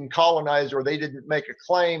they didn't colonize or they didn't make a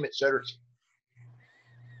claim, et cetera.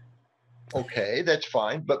 Okay, that's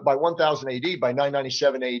fine. But by 1000 AD, by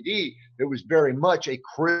 997 AD, it was very much a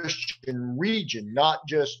Christian region, not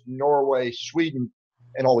just Norway, Sweden,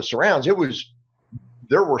 and all the surrounds.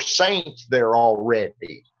 There were saints there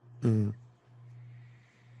already. Mm.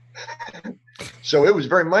 So it was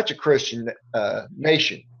very much a Christian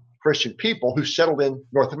nation, Christian people who settled in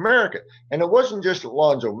North America. And it wasn't just at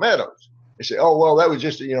Lonzo Meadows. They say, that was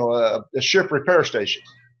just, a ship repair station.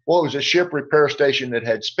 Well, it was a ship repair station that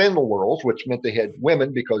had spindle whorls, which meant they had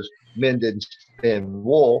women because men didn't spin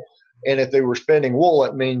wool. And if they were spinning wool,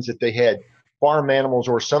 it means that they had farm animals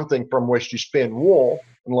or something from which to spin wool,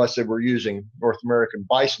 unless they were using North American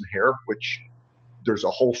bison hair, which there's a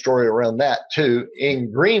whole story around that too,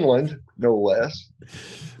 in Greenland, no less.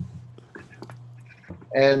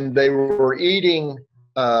 And they were eating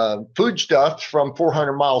foodstuffs from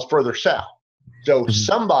 400 miles further south. So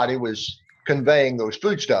somebody was conveying those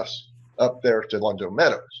foodstuffs up there to Lonzo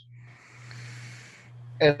Meadows.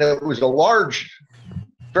 And it was a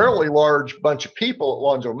fairly large bunch of people at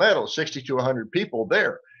Lonzo Meadows, 60 to 100 people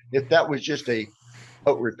there. If that was just a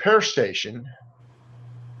repair station,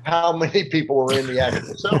 how many people were in the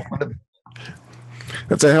actual settlement?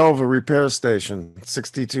 That's a hell of a repair station,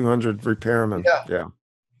 6,200 repairmen. Yeah.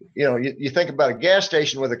 You think about a gas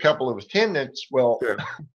station with a couple of attendants. Well,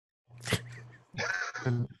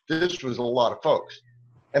 this was a lot of folks.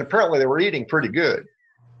 And apparently they were eating pretty good.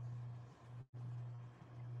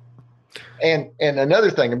 And another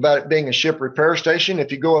thing about it being a ship repair station,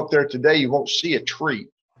 if you go up there today, you won't see a tree.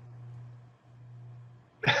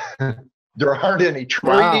 There aren't any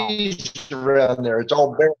trees around there. It's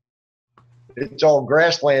all bare. It's all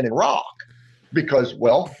grassland and rock because,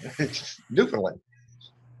 it's Newfoundland.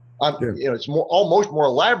 It's almost more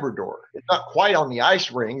Labrador. It's not quite on the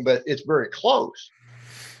ice ring, but it's very close.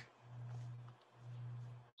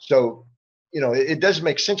 So, it doesn't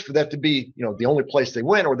make sense for that to be, the only place they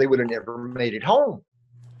went, or they would have never made it home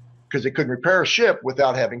because they couldn't repair a ship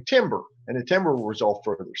without having timber, and the timber was all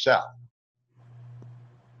further south.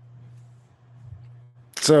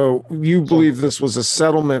 So you So believe this was a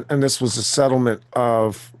settlement, and this was a settlement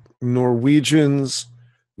of Norwegians,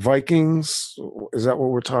 Vikings? Is that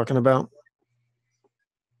what we're talking about?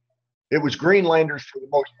 it was Greenlanders for the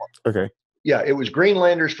most part. Okay. Yeah, it was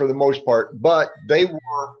Greenlanders for the most part, but they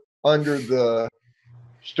were under the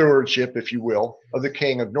stewardship, if you will, of the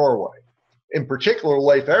King of Norway. In particular,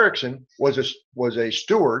 Leif Erikson was a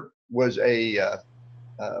steward, was a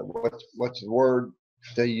what's the word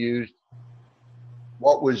they used?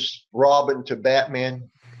 What was Robin to Batman?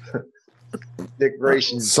 Dick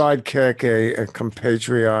Grayson's Sidekick, a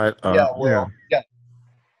compatriot. yeah, well, yeah.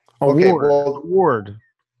 Okay, Award. well, Award.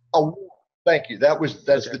 oh, thank you. That's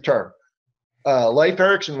the term. Leif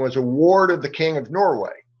Erikson was a ward of the King of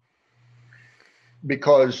Norway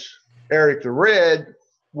because Eric the Red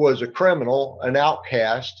was a criminal, an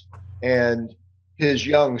outcast, and his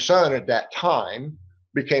young son at that time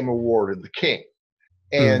became a ward of the king.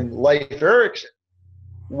 And Leif Erikson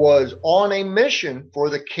was on a mission for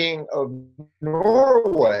the King of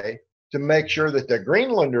Norway to make sure that the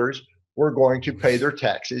Greenlanders were going to pay their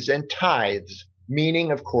taxes and tithes,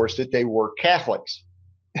 meaning, of course, that they were Catholics.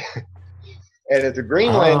 And if the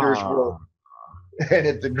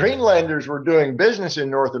Greenlanders were doing business in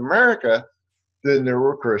North America, then there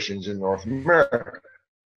were Christians in North America.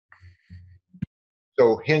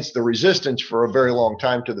 So hence the resistance for a very long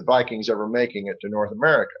time to the Vikings ever making it to North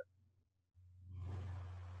America.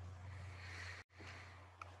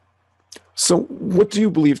 So what do you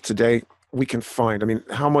believe today we can find? I mean,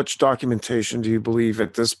 how much documentation do you believe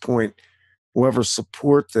at this point will ever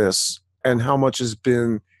support this, and how much has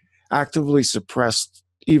been actively suppressed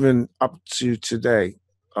even up to today?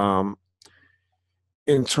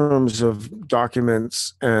 In terms of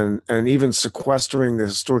documents and even sequestering the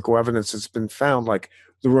historical evidence that's been found, like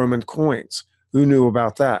the Roman coins. Who knew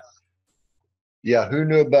about that? Yeah, who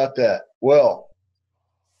knew about that? Well,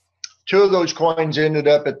 two of those coins ended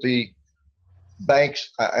up at the at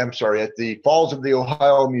the Falls of the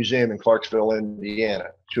Ohio Museum in Clarksville, Indiana,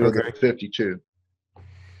 two of the 52.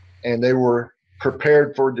 And they were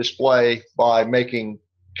prepared for display by making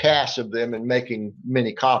casts of them and making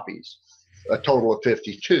many copies, a total of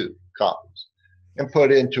 52 copies, and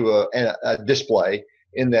put into a display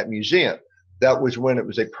in that museum. That was when it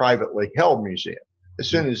was a privately held museum. As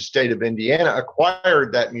soon as the state of Indiana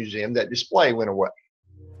acquired that museum, that display went away,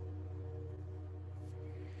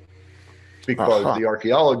 because the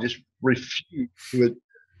archaeologists refused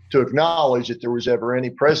to acknowledge that there was ever any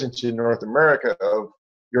presence in North America of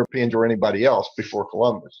Europeans or anybody else before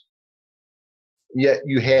Columbus. Yet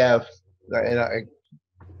you have, and I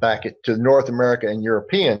back it to North America and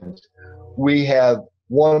Europeans, we have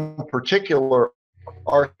one particular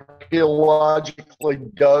archaeologically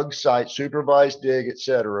dug site, supervised dig,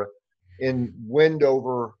 etc., in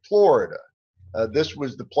Wendover, Florida. This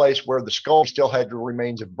was the place where the skull still had the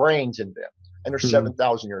remains of brains in them, and they're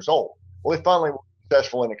 7,000 years old. Well, they finally were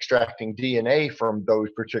successful in extracting DNA from those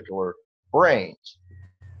particular brains.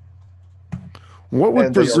 What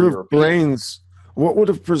would preserve brains? What would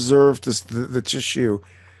have preserved the tissue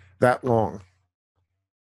that long?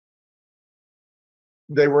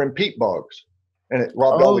 They were in peat bogs, and it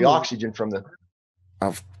robbed all the oxygen from the.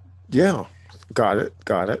 Yeah, got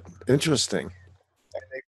it. Interesting.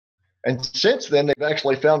 And since then, they've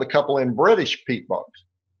actually found a couple in British peat bogs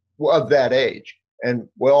of that age, and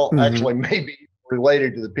actually maybe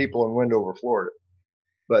related to the people in Wendover, Florida.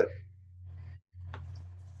 But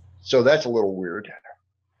so that's a little weird.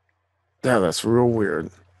 Yeah, that's real weird.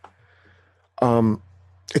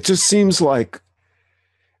 It just seems like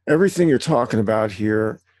everything you're talking about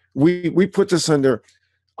here, we put this under,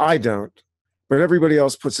 I don't, but everybody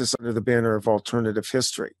else puts this under the banner of alternative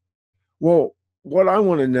history. Well, what I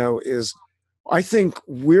want to know is, I think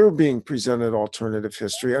we're being presented alternative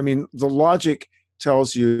history. I mean, the logic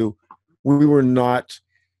tells you we were not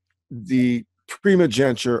the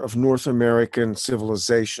primogeniture of North American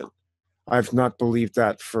civilization. I've not believed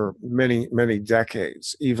that for many, many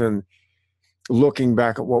decades. Even looking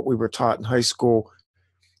back at what we were taught in high school,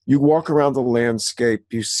 you walk around the landscape,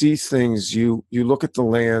 you see things, you look at the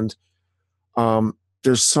land.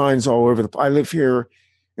 There's signs all over I live here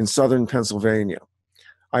in southern Pennsylvania.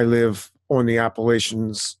 I live on the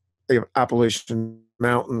Appalachian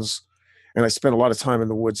Mountains, and I spent a lot of time in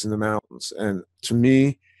the woods and the mountains. And to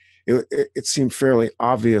me, it seemed fairly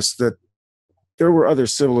obvious that there were other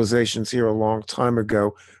civilizations here a long time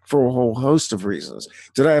ago for a whole host of reasons.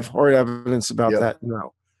 Did I have hard evidence about that?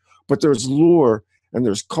 No. But there's lore and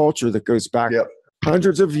there's culture that goes back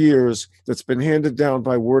hundreds of years, that's been handed down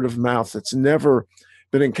by word of mouth, that's never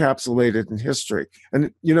been encapsulated in history.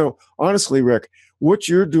 And, honestly, Rick, what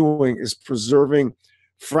you're doing is preserving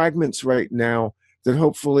fragments right now that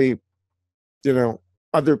hopefully,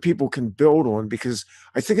 other people can build on, because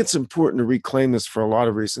I think it's important to reclaim this for a lot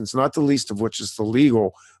of reasons, not the least of which is the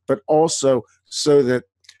legal, but also so that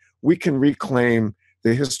we can reclaim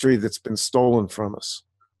the history that's been stolen from us.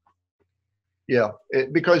 Yeah,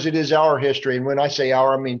 because it is our history. And when I say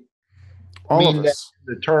our, I mean All of that us.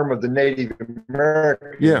 the term of the Native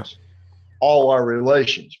Americans, Yeah. all our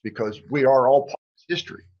relations, because we are all part of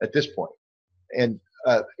history at this point. And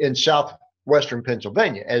in southwestern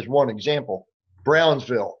Pennsylvania, as one example,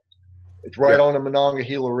 Brownsville, it's right on the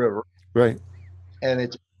Monongahela River. Right. And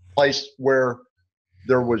it's a place where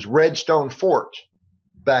there was Redstone Fort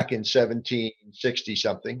back in 1760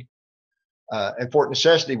 something. And Fort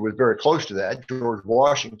Necessity was very close to that, George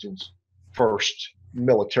Washington's first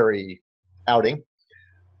military outing.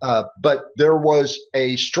 But there was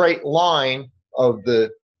a straight line of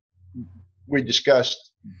we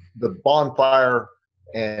discussed the bonfire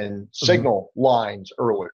and signal lines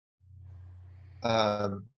earlier.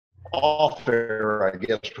 Off air, I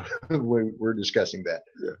guess we're discussing that.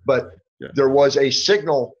 Yeah. But there was a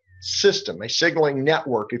signal system, a signaling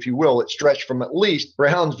network, if you will. It stretched from at least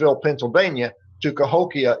Brownsville, Pennsylvania to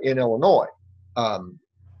Cahokia in Illinois.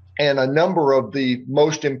 And a number of the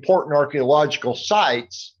most important archaeological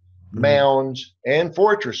sites, mounds, and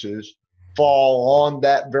fortresses fall on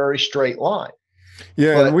that very straight line.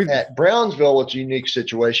 Yeah, but at Brownsville, it's a unique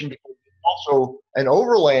situation because it's also an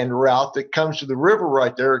overland route that comes to the river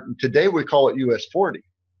right there. Today we call it US 40,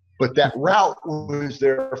 but that route was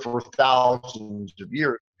there for thousands of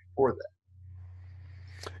years before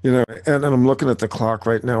that. And I'm looking at the clock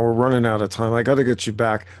right now. We're running out of time. I got to get you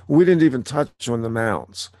back. We didn't even touch on the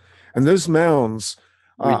mounds. And those mounds,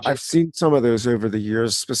 I've seen some of those over the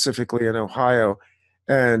years, specifically in Ohio,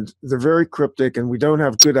 and they're very cryptic, and we don't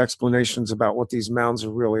have good explanations about what these mounds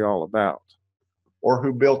are really all about. Or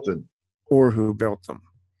who built them.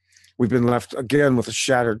 We've been left, again, with a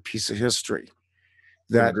shattered piece of history.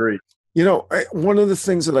 Agreed. One of the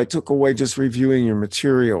things that I took away just reviewing your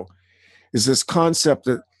material is this concept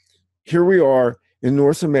that here we are in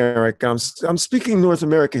North America. I'm speaking North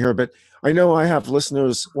America here, but I know I have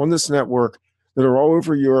listeners on this network that are all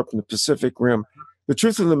over Europe and the Pacific Rim. The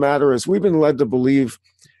truth of the matter is we've been led to believe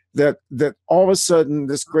that all of a sudden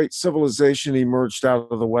this great civilization emerged out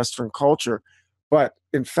of the Western culture. But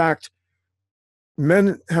in fact,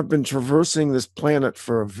 men have been traversing this planet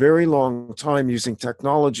for a very long time using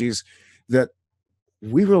technologies that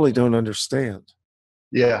we really don't understand.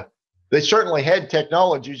 Yeah. They certainly had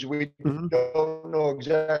technologies. We don't know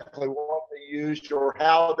exactly what they used or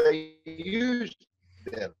how they used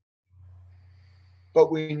them.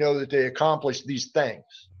 But we know that they accomplished these things,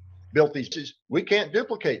 built these we can't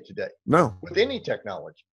duplicate today. No. With any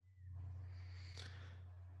technology.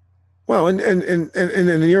 Well, and in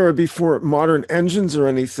the era before modern engines or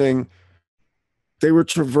anything, they were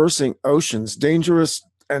traversing oceans, dangerous,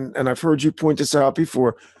 and I've heard you point this out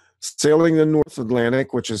before, sailing the North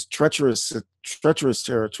Atlantic, which is treacherous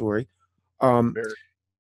territory. And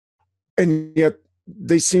yet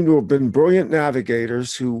they seem to have been brilliant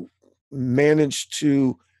navigators who managed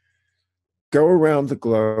to go around the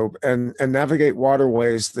globe and navigate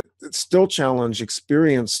waterways that still challenge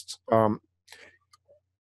experienced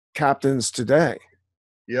captains today.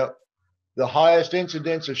 Yep. The highest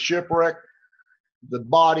incidence of shipwreck, the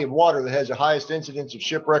body of water that has the highest incidence of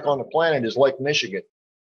shipwreck on the planet is Lake Michigan.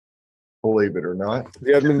 Believe it or not.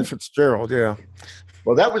 The Edmund Fitzgerald, yeah.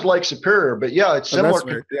 Well, that was Lake Superior, but yeah, it's similar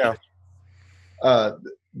to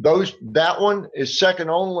that one is second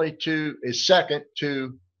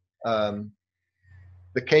to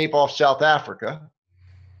the Cape off South Africa.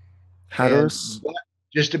 Hatteras.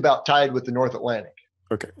 Just about tied with the North Atlantic.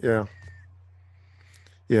 Okay, yeah.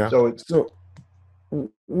 Yeah. So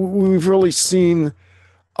we've really seen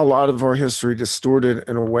a lot of our history distorted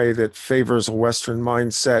in a way that favors a Western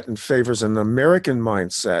mindset and favors an American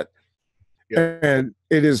mindset. Yeah. And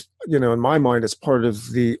it is, in my mind, it's part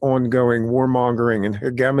of the ongoing warmongering and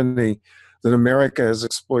hegemony that America has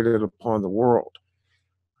exploited upon the world.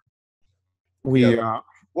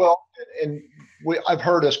 I've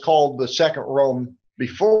heard us called the Second Rome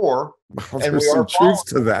before, and we are truth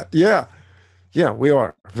to that. Yeah, we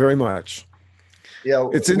are very much. Yeah,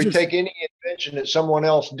 we take any invention that someone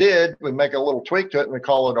else did, we make a little tweak to it, and we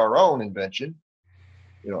call it our own invention.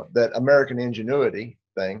 That American ingenuity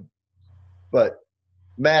thing. But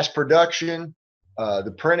mass production,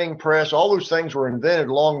 the printing press, all those things were invented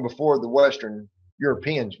long before the Western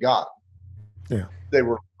Europeans got them. Yeah, they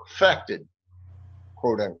were perfected,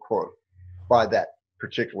 quote unquote, by that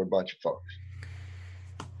particular bunch of folks.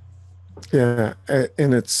 Yeah,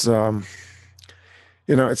 and it's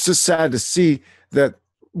It's just sad to see that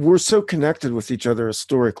we're so connected with each other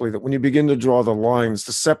historically that when you begin to draw the lines,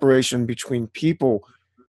 the separation between people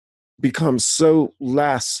becomes so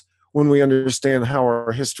less when we understand how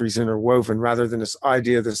our history is interwoven, rather than this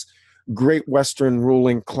idea of this great Western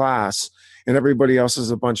ruling class and everybody else is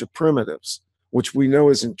a bunch of primitives, which we know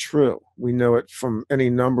isn't true. We know it from any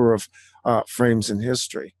number of frames in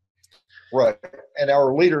history. Right. And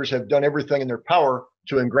our leaders have done everything in their power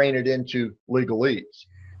to ingrain it into legalese.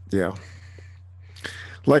 Yeah.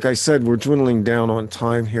 Like I said, we're dwindling down on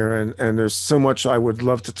time here, and there's so much I would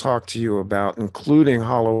love to talk to you about, including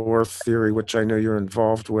Hollow Earth theory, which I know you're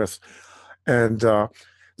involved with. And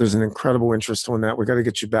there's an incredible interest on that. We got to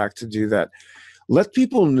get you back to do that. Let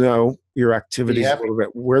people know your activities a little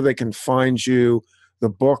bit, where they can find you, the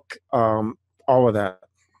book, all of that.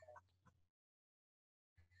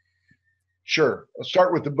 Sure. I'll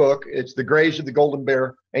start with the book. It's The Graves of the Golden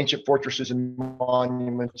Bear, Ancient Fortresses and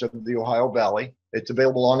Monuments of the Ohio Valley. It's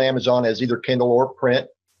available on Amazon as either Kindle or print.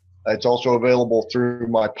 It's also available through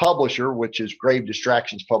my publisher, which is Grave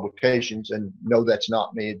Distractions Publications. And no, that's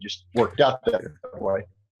not me. It just worked out that way.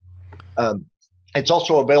 It's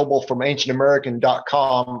also available from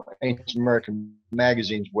ancientamerican.com, Ancient American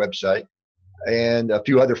Magazine's website. And a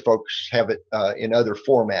few other folks have it in other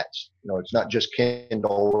formats. It's not just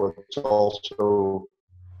Kindle, it's also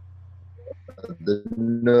the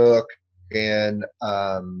Nook and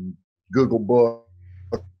Google Books.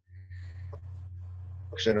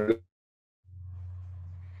 And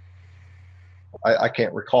I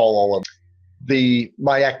can't recall all of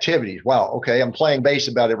my activities. Wow, okay, I'm playing bass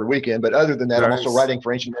about every weekend, but other than that, I'm also writing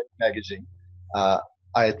for Ancient American Magazine.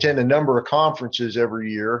 I attend a number of conferences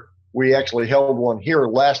every year. We actually held one here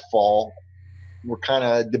last fall. We're kind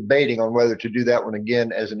of debating on whether to do that one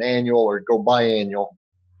again as an annual or go biannual.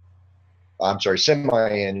 I'm sorry,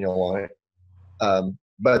 semi-annual on it.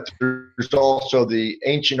 But there's also the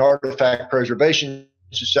Ancient Artifact Preservation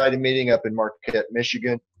Society meeting up in Marquette,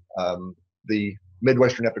 Michigan. The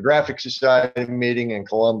Midwestern Epigraphic Society meeting in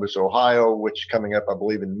Columbus, Ohio, which is coming up, I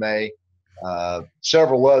believe, in May.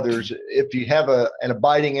 Several others. If you have an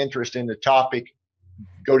abiding interest in the topic,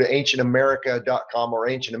 go to ancientamerica.com or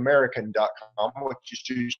ancientamerican.com, which is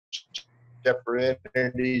two separate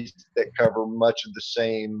entities that cover much of the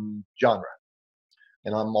same genre.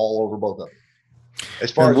 And I'm all over both of them.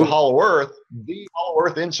 As far as the Hollow Earth,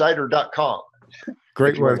 thehollowearthinsider.com.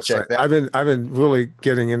 Great website. I've been really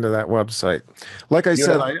getting into that website. Like I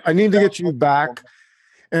said, I need to get you back,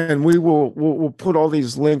 and we'll put all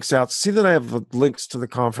these links out. See that I have links to the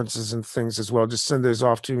conferences and things as well. Just send those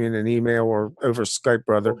off to me in an email or over Skype,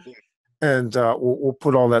 brother. And we'll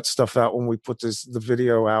put all that stuff out when we put the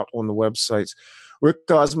video out on the websites. Rick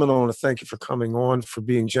Osmon, I want to thank you for coming on, for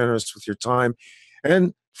being generous with your time,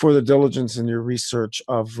 and for the diligence in your research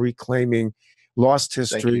of reclaiming lost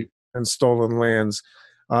history and stolen lands.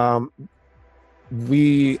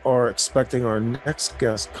 We are expecting our next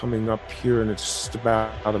guest coming up here in just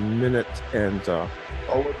about a minute, and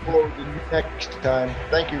I'll look forward to next time.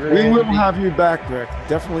 Thank you, Rick. We will have you back, Rick.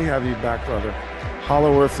 Definitely have you back, brother.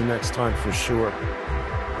 Hollow Earth the next time for sure.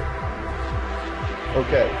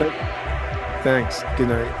 Okay. Thanks. Good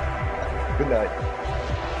night. Good night.